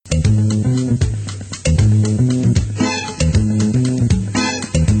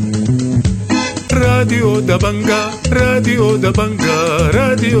راديو دبنقا راديو دبنقا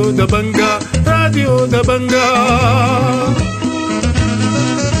راديو دبنقا راديو دبنقا.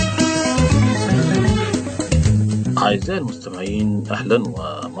 أعزائي المستمعين، أهلا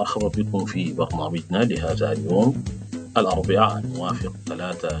ومرحبا بكم في برنامجنا لهذا اليوم الأربعاء الموافق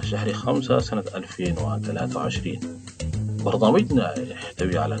 3 شهر 5 سنة 2023. برنامجنا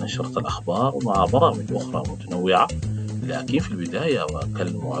يحتوي على نشرة الأخبار مع برامج أخرى متنوعة، لكن في البداية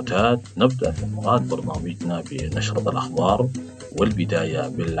وكالمعتاد نبدأ فقرات برنامجنا بنشرة الأخبار، والبداية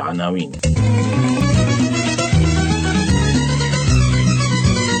بالعناوين.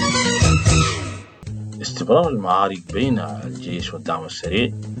 استمرار المعارك بين الجيش والدعم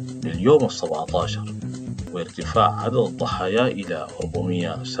السريع لليوم 17، وارتفاع عدد الضحايا إلى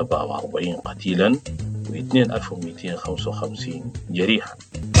 447 قتيلا و2255 جريحا.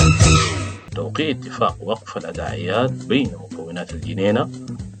 توقيع اتفاق وقف الأداعيات بين مكونات الجنينة،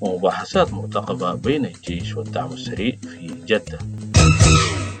 ومباحثات مرتقبة بين الجيش والدعم السريع في جدة.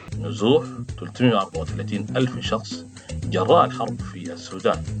 نزوح 334 ألف شخص جراء الحرب في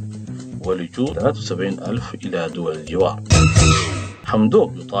السودان، ولجوء 73 ألف إلى دول الجوار.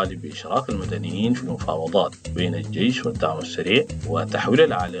 حمدوك يطالب بإشراك المدنيين في المفاوضات بين الجيش والدعم السريع، وتحويل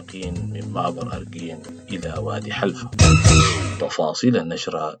العالقين من معبر أرقين إلى وادي حلفة. تفاصيل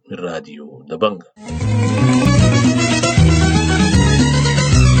النشرة من راديو دبنقا.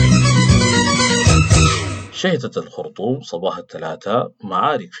 شهدت الخرطوم صباح الثلاثاء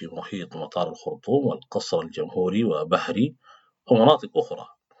معارك في محيط مطار الخرطوم والقصر الجمهوري وبحري ومناطق أخرى،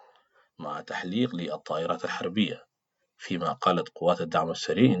 مع تحليق للطائرات الحربية، فيما قالت قوات الدعم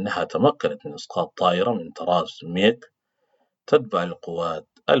السريع إنها تمكنت من إسقاط طائرة من طراز ميك تتبع للقوات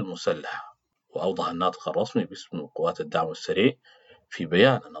المسلحة. وأوضح الناطق الرسمي باسم قوات الدعم السريع في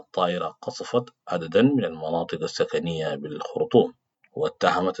بيان أن الطائرة قصفت عددا من المناطق السكنية بالخرطوم.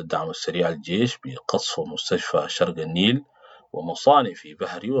 واتهمت الدعم السريع الجيش بقصف مستشفى شرق النيل ومصانع في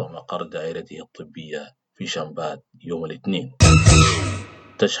بحري ومقر دائرته الطبية في شنبات يوم الاثنين.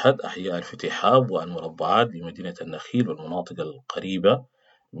 تشهد أحياء الفتحاب والمربعات بمدينة النخيل والمناطق القريبة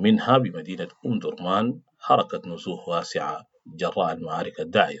منها بمدينة درمان حركة نزوح واسعة جراء المعارك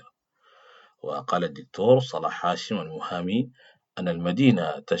الداعرة. وقال الدكتور صلاح هاشم المحامي أن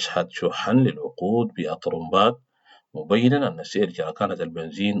المدينة تشهد شحا للوقود بالطرمبات، مبينا أن سعر جركانة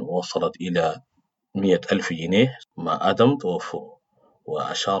البنزين وصلت إلى 100,000 جنيه مع عدم توفره،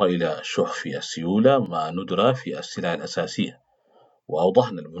 وأشار إلى شح في السيولة مع ندرة في السلع الأساسية. وأوضح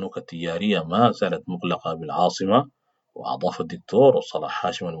أن البنوك التجارية ما زالت مغلقة بالعاصمة. وأضاف الدكتور صلاح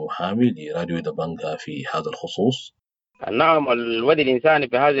هاشم المحامي لراديو دبنقا في هذا الخصوص: نعم، الوعي الإنساني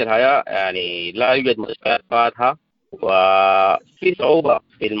في هذه الحياة يعني لا يوجد مستشفيات فاتحة، وفي صعوبة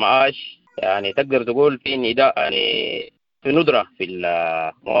في المعاش، يعني تقدر تقول في نداء يعني في ندرة في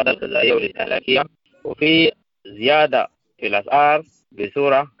المواد الغذائية والاستهلاكية، وفي زيادة في الأسعار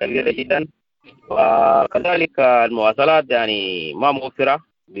بصورة كبيرة جدا. وكذلك المواصلات يعني ما موفرة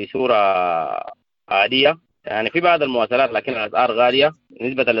بصورة عادية، يعني في بعض المواصلات لكن الأسعار غالية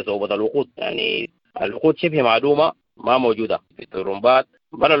نسبة لصعوبة الوقود، يعني الوقود شبه معدومة ما موجودة في الطرمبات،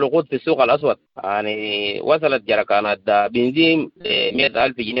 بل الوقود في السوق الأسود يعني وصلت جركانات بنزين ل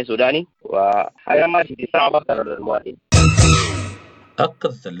 100,000 جنيه سوداني، وحياة ماشية صعبة أكثر للمواطن.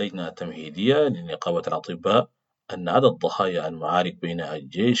 أكدت اللجنة التمهيدية لنقابة الأطباء أن عدد ضحايا المعارك بين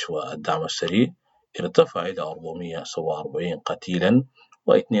الجيش والدعم السريع ارتفع إلى 447 قتيلا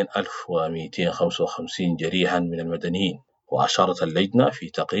و2255 جريحا من المدنيين. وأشارت اللجنة في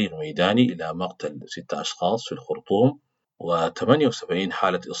تقرير ميداني إلى مقتل 6 أشخاص في الخرطوم و78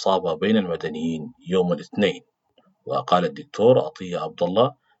 حالة إصابة بين المدنيين يوم الاثنين. وقال الدكتور عطية عبد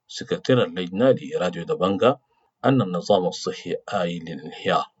الله سكرتير اللجنة لراديو دبنقا أن النظام الصحي آيل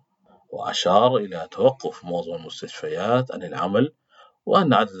للانهيار، وأشار إلى توقف معظم المستشفيات عن العمل،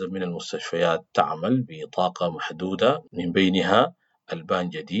 وأن عددا من المستشفيات تعمل بطاقة محدودة، من بينها البان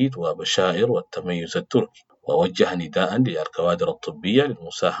جديد وبشائر والتميز التركي. ووجه نداء للكوادر الطبية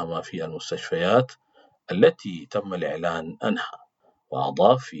للمساهمة في المستشفيات التي تم الإعلان عنها.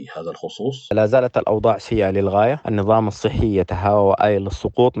 وأضاف في هذا الخصوص: لا زالت الأوضاع سيئة للغاية، النظام الصحي يتهاوى وآيل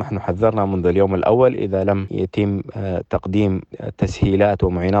للسقوط. نحن حذرنا منذ اليوم الأول إذا لم يتم تقديم تسهيلات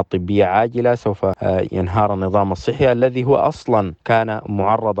ومعينات طبية عاجلة سوف ينهار النظام الصحي الذي هو أصلا كان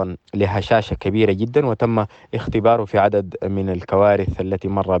معرضا لهشاشة كبيرة جدا، وتم اختباره في عدد من الكوارث التي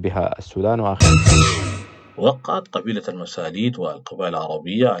مر بها السودان. وقعت قبيلة المساليد والقبائل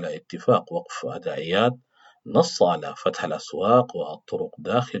العربية على اتفاق وقف أداعيات نص على فتح الأسواق والطرق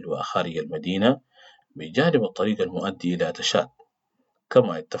داخل وخارج المدينة بجانب الطريق المؤدي إلى تشاد.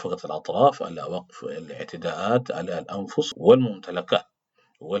 كما اتفقت الأطراف على وقف الاعتداءات على الأنفس والممتلكات،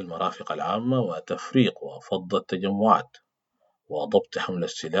 والمرافق العامة وتفريق وفض التجمعات وضبط حمل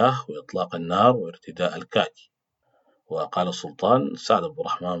السلاح وإطلاق النار وارتداء الكاكي. وقال السلطان سعد عبد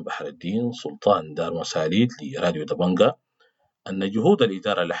الرحمن بحر الدين سلطان دار مساليد لراديو دبنقا أن جهود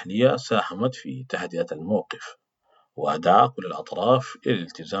الإدارة الأهلية ساهمت في تهدئة الموقف، ودعا كل الأطراف إلى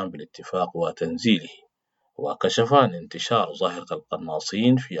الالتزام بالاتفاق وتنزيله، وكشف عن انتشار ظاهرة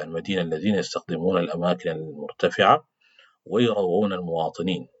القناصين في المدينة الذين يستخدمون الأماكن المرتفعة ويروعون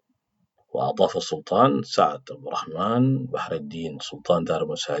المواطنين. وأضاف السلطان سعد عبد الرحمن بحر الدين سلطان دار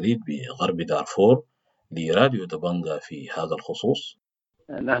مساليد بغرب دارفور لراديو دبنقا في هذا الخصوص: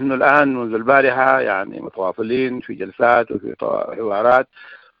 نحن الآن منذ البارحة يعني متواصلين في جلسات وفي حوارات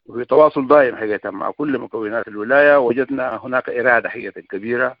وفي تواصل دائم حقيقة مع كل مكونات الولاية. وجدنا هناك إرادة حقيقة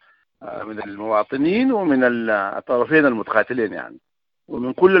كبيرة من المواطنين ومن الطرفين المتقاتلين يعني،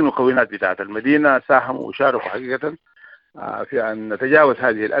 ومن كل المكونات بتاعة المدينة ساهموا وشاركوا حقيقة في أن نتجاوز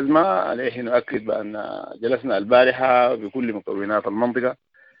هذه الأزمة. عليه نؤكد بأن جلسنا البارحة بكل مكونات المنطقة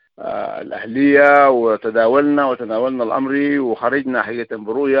الأهلية وتناولنا الأمر وخرجنا حقيقة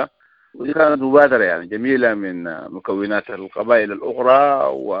برؤية، ودي كانت مبادرة يعني جميلة من مكونات القبائل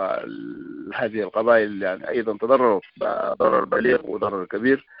الأخرى. وهذه القبائل يعني أيضا تضررت ضرر بليغ وضرر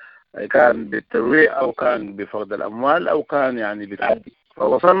كبير، كان بالترويع أو كان بفقد الأموال أو كان يعني بالتعدي.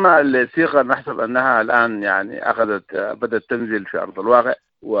 فوصلنا لصيغة نحسب أنها الآن يعني بدأت تنزل في أرض الواقع،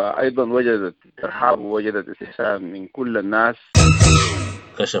 وأيضا وجدت ترحاب ووجدت استحسان من كل الناس.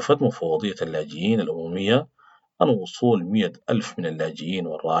 كشفت مفوضية اللاجئين الأممية عن وصول 100,000 من اللاجئين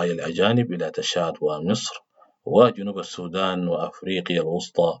والرعايا الأجانب إلى تشاد ومصر وجنوب السودان وأفريقيا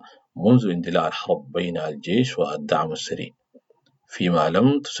الوسطى منذ اندلاع الحرب بين الجيش والدعم السريع، فيما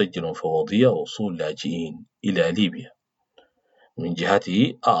لم تسجل المفوضية وصول لاجئين إلى ليبيا. من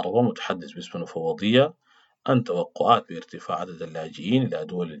جهته أعرب متحدث باسم المفوضية عن توقعات بارتفاع عدد اللاجئين إلى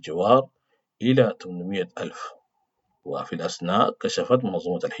دول الجوار إلى 800,000. وفي الأثناء كشفت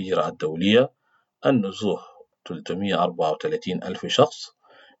منظمة الهجرة الدولية عن نزوح 334,000 شخص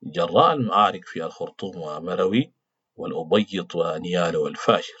جراء المعارك في الخرطوم ومروي والأبيض ونيال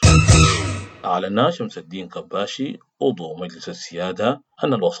والفاشر. أعلن شمس الدين كباشي عضو مجلس السيادة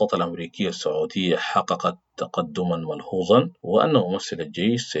أن الوساطة الأمريكية السعودية حققت تقدما ملحوظا، وأن ممثل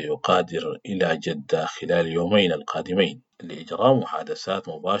الجيش سيقادر إلى جدة خلال اليومين القادمين لإجراء محادثات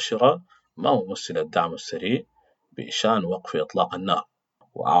مباشرة مع ممثل الدعم السريع بشأن وقف إطلاق النار.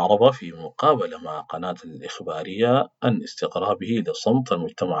 وأعرب في مقابلة مع قناة الإخبارية عن استغرابه لصمت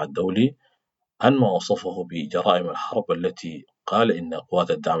المجتمع الدولي عن ما وصفه بجرائم الحرب التي قال إن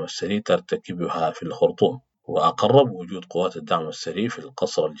قوات الدعم السريع ترتكبها في الخرطوم. وأقر بوجود قوات الدعم السريع في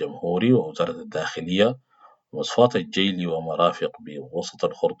القصر الجمهوري ووزارة الداخلية ومصفاة الجيل ومرافق بوسط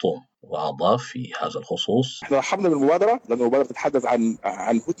الخرطوم. وأضاف في هذا الخصوص: احنا رحبنا بالمبادرة لأن المبادرة تتحدث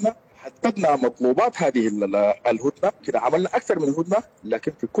عن هدنة، حددنا مطلوبات هذه الهدنة، كده عملنا أكثر من هدنة،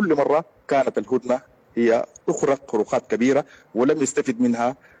 لكن في كل مرة كانت الهدنة هي تخرق خروقات كبيرة ولم يستفد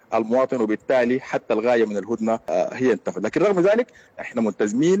منها المواطن، وبالتالي حتى الغاية من الهدنة هي انتفت. لكن رغم ذلك احنا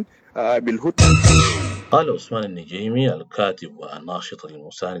ملتزمين بالهدنة. قال عثمان النجيمي الكاتب والناشط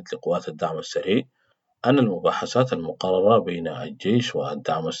المساند لقوات الدعم السريع أن المباحثات المقررة بين الجيش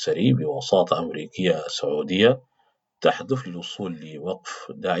والدعم السريع بوساطة أمريكية سعودية تحدث للوصول لوقف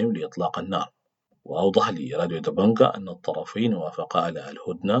دائم لإطلاق النار. وأوضح لراديو دبنقا أن الطرفين وافقا على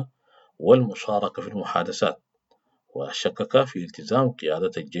الهدنة والمشاركة في المحادثات، وشكك في التزام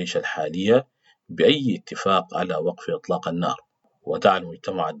قيادة الجيش الحالية بأي اتفاق على وقف إطلاق النار. ودعا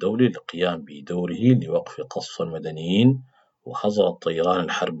المجتمع الدولي للقيام بدوره لوقف قصف المدنيين وحظر الطيران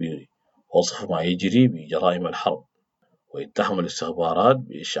الحربي، وصف ما يجري بجرائم الحرب، واتهم الاستخبارات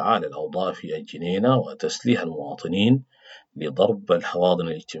بإشعال الأوضاع في الجنينة وتسليح المواطنين لضرب الحواضن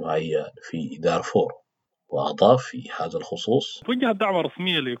الاجتماعية في دارفور. وأضاف في هذا الخصوص: توجه الدعوة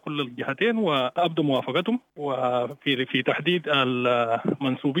رسمية لكل الجهتين وأبدو موافقتهم وفي تحديد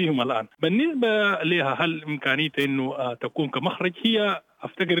منسوبيهم الآن. بالنسبة لها هل إمكانية أنه تكون كمخرج، هي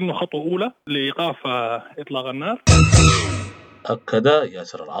أفتكر أنه خطوة أولى لإيقاف إطلاق النار. أكد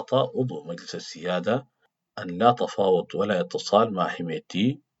ياسر العطا عضو مجلس السيادة أن لا تفاوض ولا اتصال مع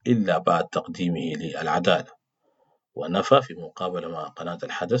حميتي إلا بعد تقديمه للعدالة. ونفى في مقابلة مع قناة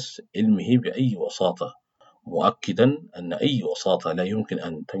الحدث علمه بأي وساطة، مؤكدا أن أي وساطة لا يمكن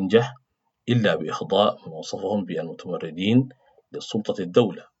أن تنجح إلا بإخضاع من وصفهم بالمتمردين لسلطة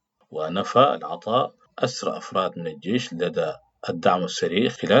الدولة. ونفى العطاء أسر أفراد من الجيش لدى الدعم السريع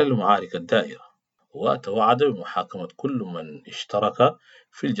خلال المعارك الدائرة، وتوعد بمحاكمة كل من اشترك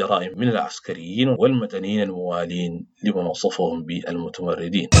في الجرائم من العسكريين والمدنيين الموالين لمن وصفهم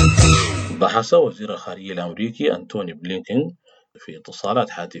بالمتمردين. بحث وزير الخارجية الأمريكي أنتوني بلينكين في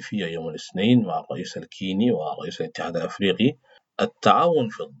اتصالات هاتفية يوم الاثنين مع الرئيس الكيني ورئيس الاتحاد الأفريقي التعاون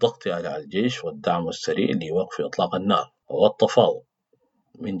في الضغط على الجيش والدعم السريع لوقف إطلاق النار والتفاوض.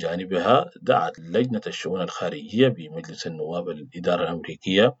 من جانبها دعت لجنة الشؤون الخارجية بمجلس النواب الإدارة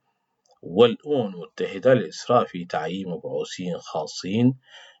الأمريكية والأمم المتحدة للإسراع في تعيين مبعوثين خاصين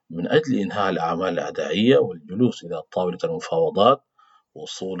من أجل إنهاء الأعمال الأعدائية والجلوس إلى طاولة المفاوضات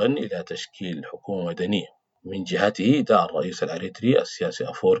وصولا إلى تشكيل حكومة مدنية. من جهته دعا الرئيس الأريتري السياسي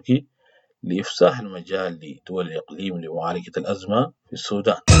أفوركي لإفساح المجال لدول الإقليم لمعالجة الأزمة في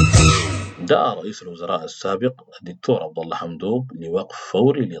السودان. دعا رئيس الوزراء السابق الدكتور عبد الله حمدوك لوقف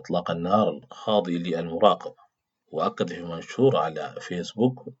فوري لإطلاق النار الخاضع للمراقبة، وأكد في منشور على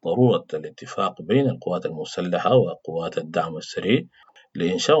فيسبوك ضرورة الاتفاق بين القوات المسلحة وقوات الدعم السريع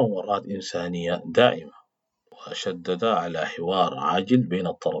لإنشاء ممرات إنسانية دائمة، وشدد على حوار عاجل بين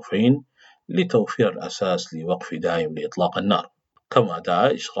الطرفين لتوفير الأساس لوقف دائم لإطلاق النار. كما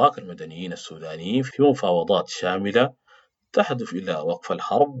دعا إشراك المدنيين السودانيين في مفاوضات شاملة تهدف إلى وقف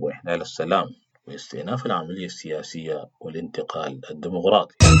الحرب وإحلال السلام واستئناف العملية السياسية والانتقال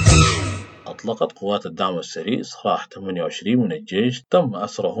الديمقراطي. أطلقت قوات الدعم السريع سراح 28 من الجيش تم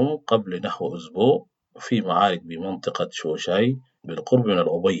أسرهم قبل نحو أسبوع في معارك بمنطقة شوشاي بالقرب من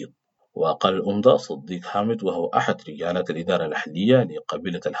الأبيض. وقال الأمدة صديق حامد وهو أحد رجالات الإدارة الأهلية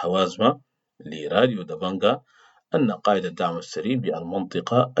لقبيلة الحوازمة لراديو دبنقا أن قائد الدعم السريع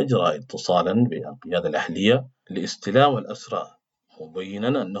بالمنطقة أجرى اتصالا بالقيادة الأهلية لاستلام الأسرى،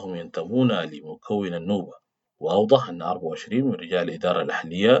 مبينا أنهم ينتمون لمكون النوبة. وأوضح أن 24 من رجال الإدارة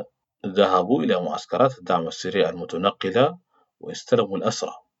الأهلية ذهبوا إلى معسكرات الدعم السريع المتنقلة واستلموا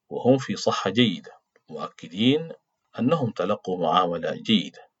الأسرى وهم في صحة جيدة، مؤكدين أنهم تلقوا معاملة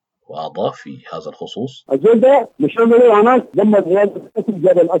جيدة. وأضاف في هذا الخصوص: الجيل ده مش عملوا ناس لما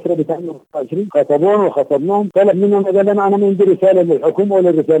جاب الأسرى بتاعنا 20 خطبونا وخطبناهم، طلب منهم قال لنا أنا ما عندي رسالة للحكومة ولا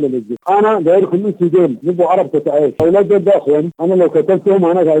رسالة للجيش، أنا دايركم أنتوا دول نبقوا عرب تتعايش، أولاد دول ده أخوان، أنا لو كتبتهم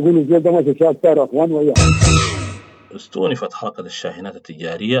أنا هقول الجيل ده ما في شاب صار أخوان وياه. استونفت حركة الشاحنات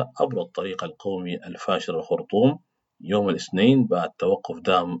التجارية عبر الطريق القومي الفاشل الخرطوم يوم الاثنين بعد توقف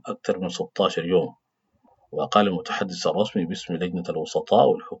دام أكثر من 16 يوم. وقال المتحدث الرسمي باسم لجنة الوسطاء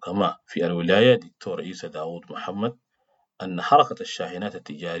والحكماء في الولاية دكتور عيسى داود محمد أن حركة الشاحنات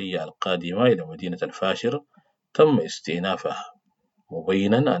التجارية القادمة إلى مدينة الفاشر تم استئنافها،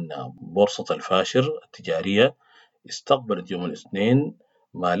 مبينا أن بورصة الفاشر التجارية استقبلت يوم الاثنين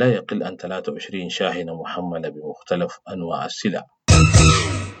ما لا يقل عن 23 شاحنة محملة بمختلف أنواع السلع.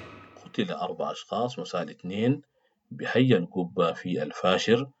 قتل 4 أشخاص مساء الاثنين بحي القبة في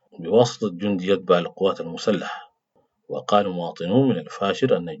الفاشر بواسطة جندي يتبع القوات المسلحة. وقال مواطنون من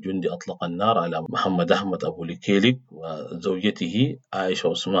الفاشر أن الجندي أطلق النار على محمد أحمد أبو لكيلك وزوجته عائشة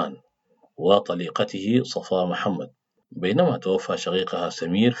عثمان وطليقته صفاء محمد، بينما توفى شقيقها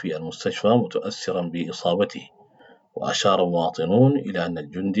سمير في المستشفى متأثرا بإصابته. وأشار مواطنون إلى أن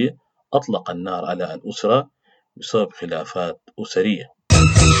الجندي أطلق النار على الأسرة بسبب خلافات أسرية.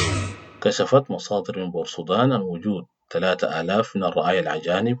 كشفت مصادر من بورسودان عن وجود 3000 من الرعايا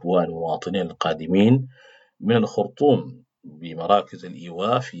الأجانب والمواطنين القادمين من الخرطوم بمراكز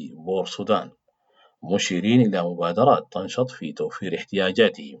الإيواء في بورسودان، مشيرين إلى مبادرات تنشط في توفير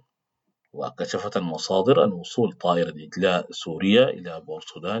احتياجاتهم. وكشفت المصادر عن وصول طائرة إجلاء سوريا إلى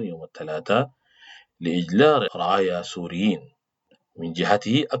بورسودان يوم الثلاثاء لإجلاء رعايا سوريين. من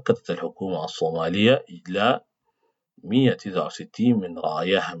جهته أكدت الحكومة الصومالية إجلاء 169 من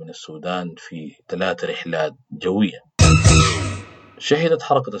رعاياها من السودان في 3 رحلات جوية. شهدت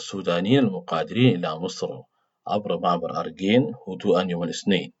حركة السودانيين المقادرين إلى مصر عبر معبر أرجين هدوءا يوم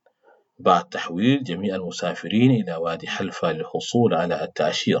الاثنين بعد تحويل جميع المسافرين إلى وادي حلفا للحصول على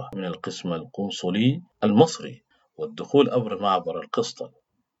التأشيرة من القسم القنصلي المصري والدخول عبر معبر القسطل.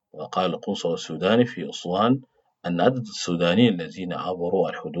 وقال القنصل السوداني في أسوان أن عدد السودانيين الذين عبروا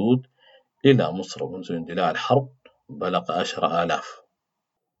الحدود إلى مصر منذ اندلاع الحرب بلغ 10,000.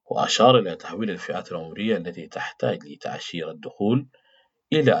 وأشار إلى تحويل الفئات العمرية التي تحتاج لتأشيرة الدخول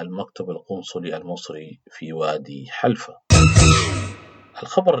إلى المكتب القنصلي المصري في وادي حلفا.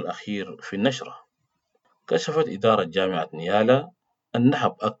 الخبر الأخير في النشرة: كشفت إدارة جامعة نيالا أن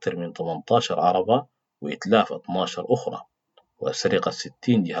نهب أكثر من 18 عربة وإتلاف 12 أخرى وسرقة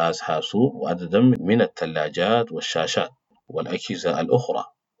 60 جهاز حاسوب وعددا من الثلاجات والشاشات والأجهزة الأخرى.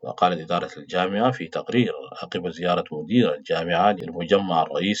 وقالت إدارة الجامعة في تقرير عقب زيارة مدير الجامعة للمجمع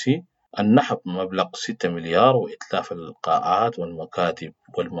الرئيسي أن نهب مبلغ 6 مليار وإتلاف القاعات والمكاتب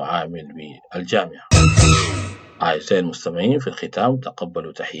والمعامل بالجامعة. أعزائي المستمعين، في الختام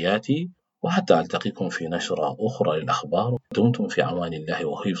تقبلوا تحياتي وحتى ألتقيكم في نشرة أخرى للأخبار. دمتم في أمان الله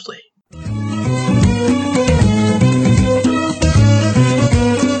وحفظه.